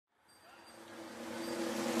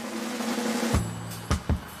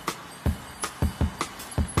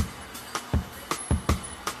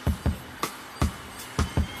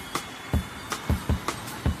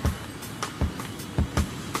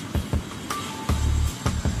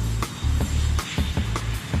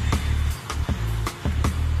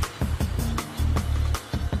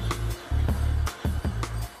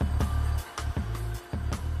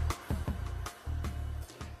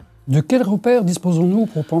De quels repères disposons-nous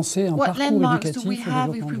pour penser un What parcours landmarks do éducatif we au have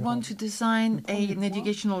if développement we want durable? to design an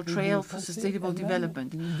educational trail for sustainable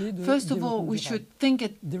development? First of all, we should think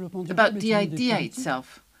about the idea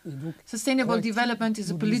itself. Sustainable development is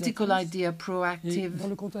a political idea, proactive,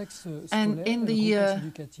 and in the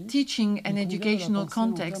teaching and educational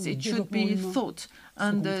context, it should be thought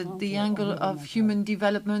under the angle of human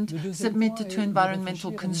development submitted to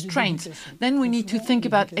environmental constraints. Then we need to think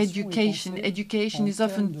about education. Education is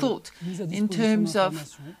often thought in terms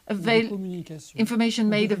of information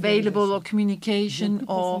made available or communication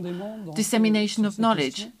or dissemination of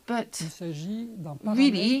knowledge. But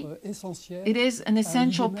really, it is an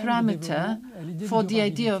essential parameter for the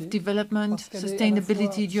idea of development,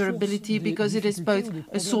 sustainability, durability, because it is both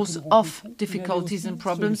a source of difficulties and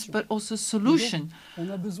problems, but also solution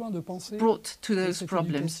brought to those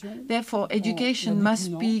problems. Therefore, education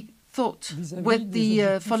must be thought with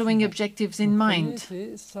the following objectives in mind.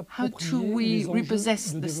 How do we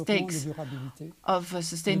repossess the stakes of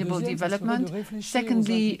sustainable development?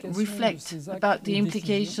 Secondly, reflect about the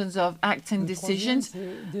implications of acts and decisions.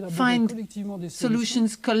 Find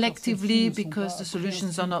solutions collectively because the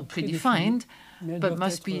solutions are not predefined, but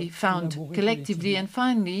must be found collectively. And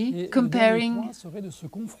finally, comparing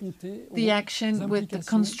the action with the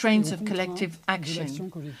constraints of collective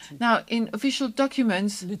action. Now, in official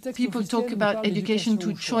documents, people talk about education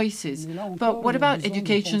to choices. But what about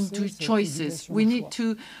education to choices? We need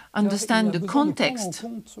to understand the context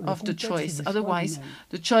of the choice. Otherwise,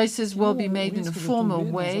 the choices will be made in a formal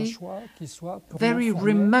way, very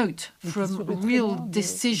remote from real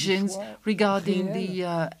decisions regarding the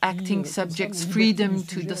acting subject's freedom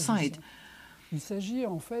to decide.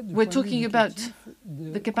 We're talking about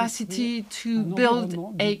the capacity to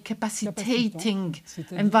build a capacitating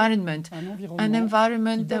environment, an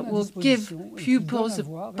environment that will give pupils a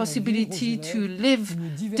possibility to live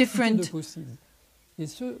different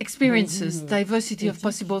experiences, diversity of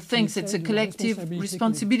possible things. It's a collective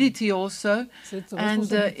responsibility also,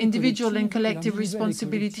 and individual and collective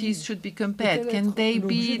responsibilities should be compared. Can they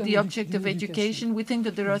be the object of education? We think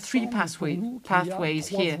that there are three pathways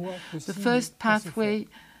here. The first pathway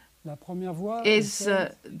is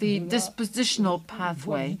the dispositional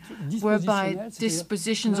pathway, whereby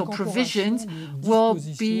dispositions or provisions will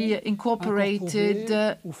be incorporated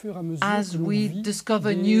as we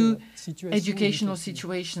discover new educational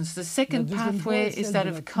situations. The second pathway is that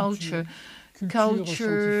of culture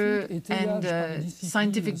and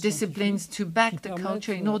scientific disciplines to back the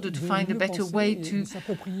culture in order to find a better way to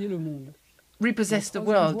repossess the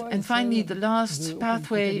world. And finally, the last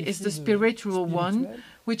pathway is the spiritual one,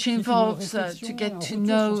 which involves to get to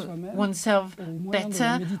know oneself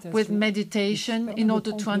better with meditation in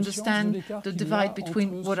order to understand the divide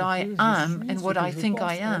between what I am and what I think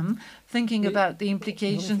I am, thinking about the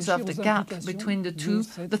implications of the gap between the two.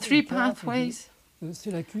 The three pathways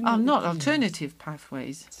are not alternative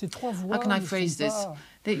pathways. How can I phrase this?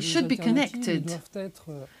 They should be connected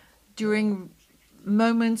during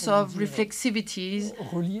moments of reflexivities,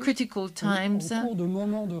 critical times,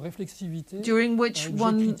 during which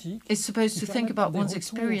one is supposed to think about one's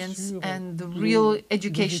experience and the real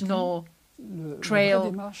educational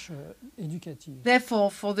trail. Therefore,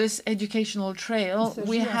 for this educational trail,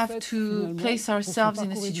 we have to place ourselves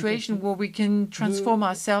in a situation where we can transform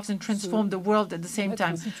ourselves and transform the world at the same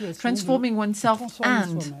time. Transforming oneself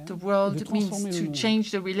and the world means to change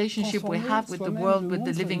the relationship we have with the world, with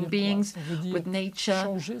the living beings, with nature,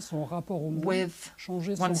 with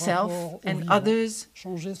oneself and others,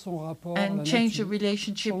 and change the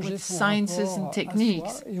relationship with sciences and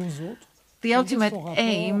techniques. The ultimate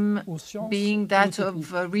aim being that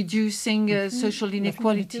of reducing social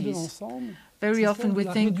inequalities. Very often we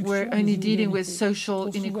think we're only dealing with social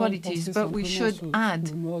inequalities, but we should add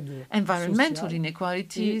environmental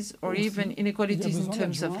inequalities or even inequalities in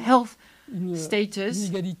terms of health status,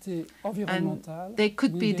 and they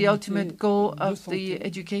could be the ultimate goal of the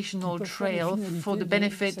educational trail for the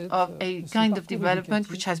benefit of a kind of development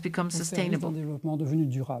which has become sustainable.